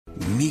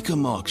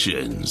Mecum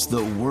Auctions,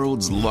 the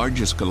world's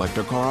largest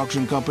collector car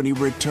auction company,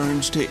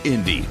 returns to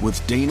Indy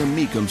with Dana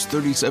Mecum's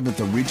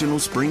 37th Original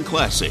Spring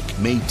Classic,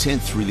 May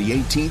 10th through the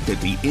 18th at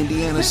the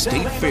Indiana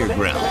State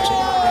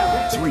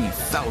Fairgrounds.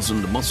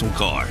 3,000 muscle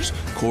cars,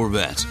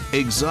 Corvettes,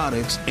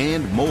 exotics,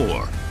 and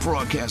more.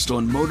 Broadcast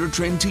on Motor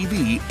Trend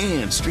TV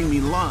and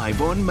streaming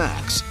live on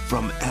Max.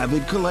 From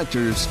avid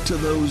collectors to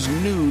those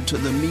new to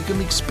the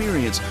Mecum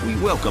experience, we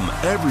welcome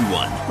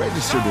everyone.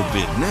 Register to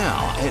bid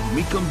now at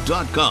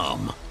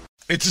Mecum.com.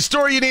 It's a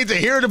story you need to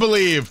hear to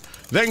believe.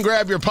 Then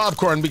grab your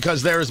popcorn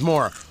because there is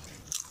more.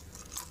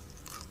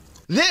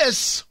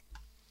 This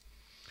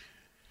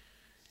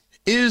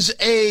is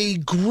a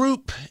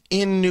group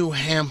in New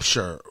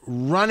Hampshire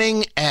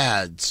running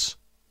ads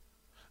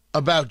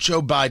about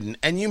Joe Biden.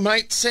 And you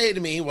might say to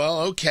me, well,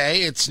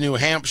 okay, it's New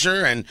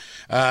Hampshire and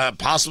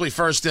possibly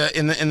first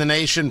in the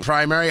nation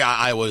primary.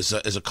 Iowa is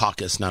a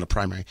caucus, not a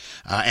primary.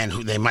 And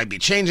they might be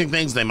changing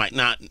things. They might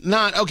not.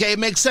 Okay, it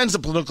makes sense that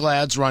political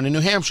ads run in New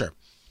Hampshire.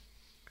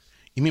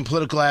 You mean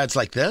political ads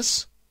like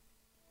this?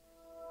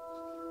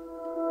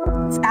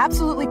 It's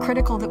absolutely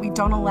critical that we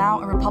don't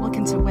allow a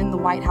Republican to win the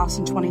White House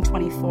in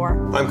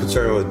 2024. I'm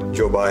concerned with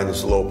Joe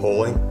Biden's low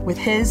polling. With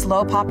his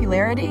low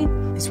popularity,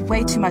 it's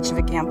way too much of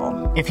a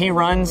gamble. If he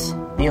runs,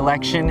 the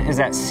election is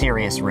at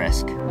serious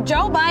risk.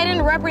 Joe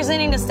Biden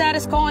representing the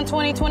status quo in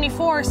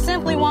 2024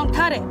 simply won't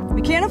cut it.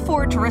 We can't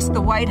afford to risk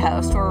the White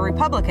House to a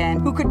Republican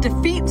who could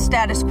defeat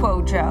status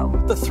quo Joe.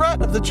 The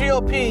threat of the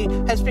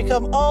GOP has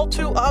become all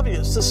too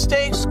obvious. The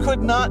stakes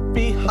could not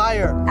be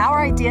higher.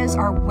 Our ideas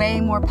are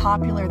way more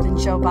popular than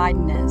Joe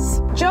Biden is.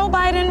 Joe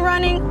Biden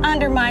running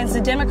undermines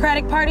the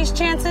Democratic Party's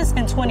chances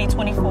in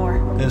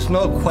 2024. There's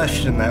no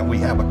question that we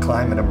have a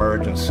climate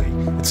emergency.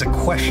 It's a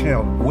question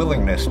of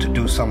willingness to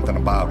do something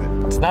about it.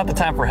 It's not the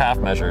time for half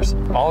measures.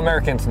 All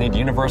Americans need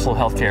universal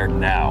health care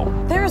now.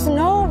 There's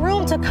no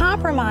room to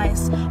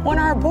compromise when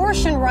our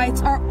abortion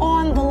rights are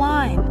on the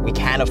line. We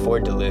can't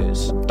afford to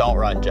lose. Don't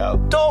run, Joe.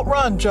 Don't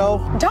run, Joe.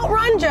 Don't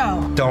run,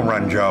 Joe. Don't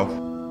run,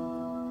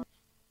 Joe.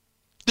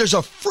 There's a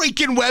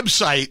freaking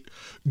website,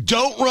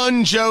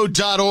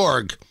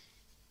 don'trunjoe.org.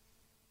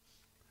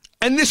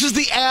 And this is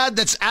the ad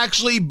that's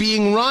actually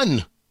being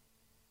run.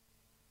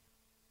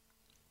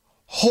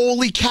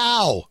 Holy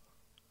cow.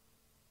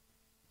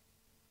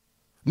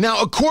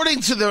 Now,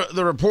 according to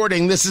the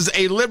reporting, this is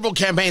a liberal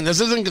campaign. This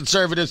isn't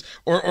conservatives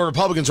or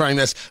Republicans running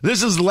this.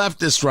 This is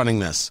leftists running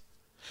this.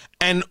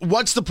 And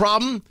what's the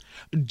problem?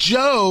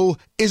 Joe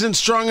isn't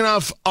strong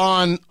enough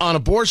on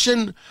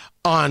abortion,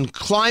 on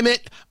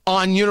climate,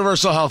 on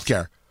universal health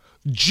care.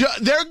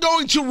 They're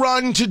going to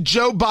run to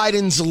Joe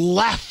Biden's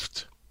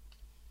left.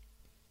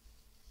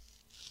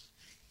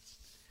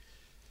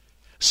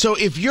 So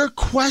if you're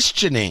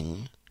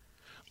questioning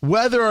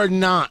whether or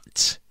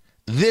not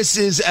this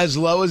is as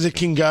low as it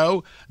can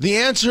go, the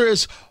answer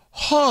is,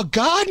 oh,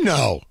 God,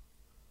 no.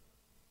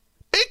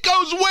 It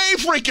goes way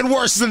freaking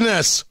worse than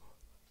this.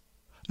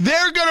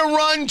 They're going to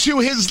run to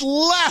his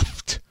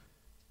left.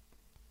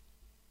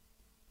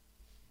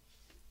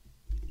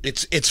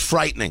 It's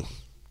frightening.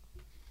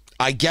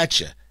 I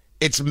get you.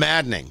 It's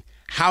maddening.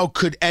 How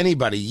could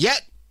anybody?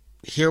 Yet,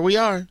 here we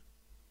are.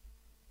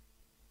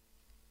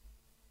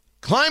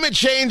 Climate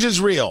change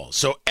is real,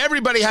 so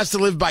everybody has to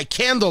live by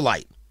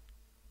candlelight.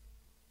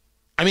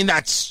 I mean,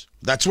 that's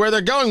where they're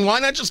going. Why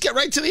not just get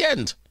right to the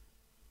end?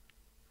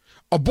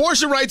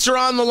 Abortion rights are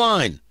on the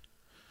line.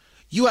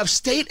 You have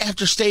state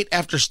after state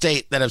after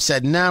state that have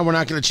said, no, we're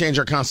not going to change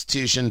our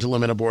constitution to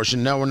limit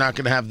abortion. No, we're not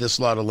going to have this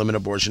law to limit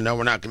abortion. No,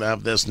 we're not going to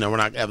have this. No, we're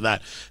not going to have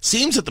that.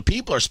 Seems that the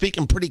people are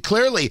speaking pretty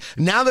clearly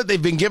now that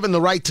they've been given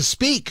the right to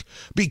speak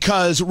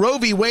because Roe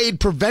v. Wade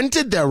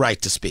prevented their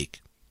right to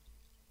speak.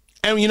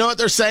 And you know what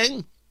they're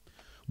saying?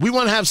 We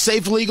want to have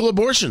safe, legal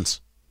abortions.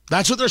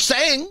 That's what they're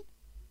saying.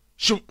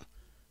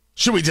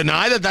 Should we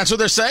deny that that's what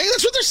they're saying?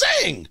 That's what they're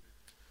saying.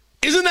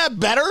 Isn't that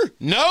better?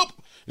 Nope.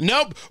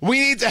 We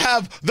need to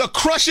have the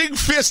crushing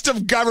fist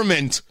of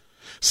government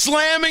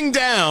slamming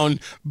down,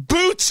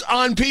 boots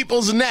on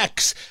people's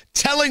necks,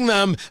 telling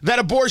them that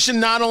abortion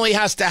not only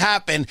has to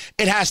happen,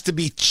 it has to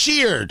be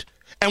cheered.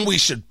 And we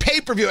should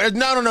pay-per-view.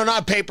 No,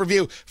 not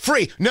pay-per-view.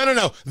 Free.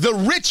 No. The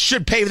rich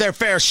should pay their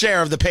fair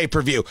share of the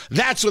pay-per-view.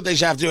 That's what they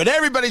should have to do. And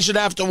everybody should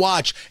have to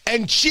watch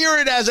and cheer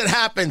it as it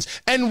happens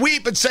and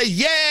weep and say,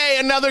 yay,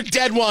 another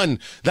dead one.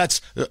 That's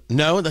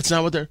not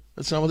what they're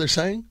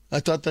saying.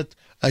 I thought that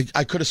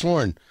I could have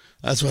sworn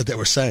that's what they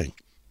were saying.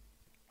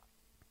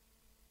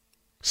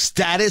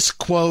 Status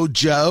quo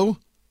Joe.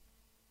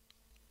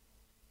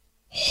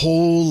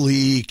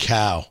 Holy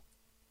cow.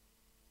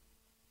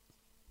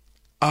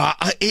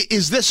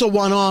 Is this a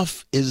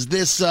one-off? Is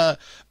this a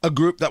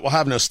group that will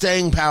have no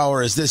staying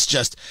power? Is this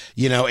just,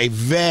 a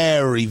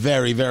very,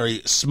 very,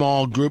 very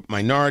small group,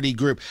 minority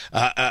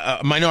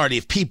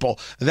of people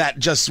that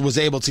just was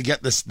able to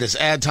get this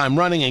ad time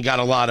running and got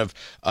a lot of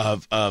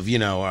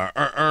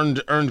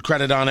earned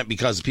credit on it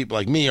because people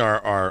like me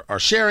are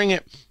sharing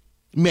it?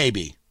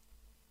 Maybe.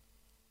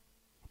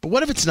 But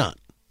what if it's not?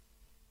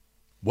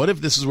 What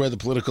if this is where the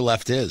political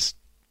left is?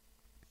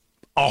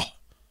 Oh,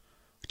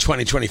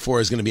 2024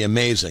 is going to be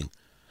amazing.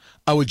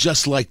 I would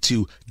just like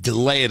to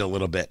delay it a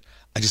little bit.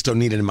 I just don't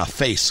need it in my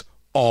face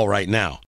all right now.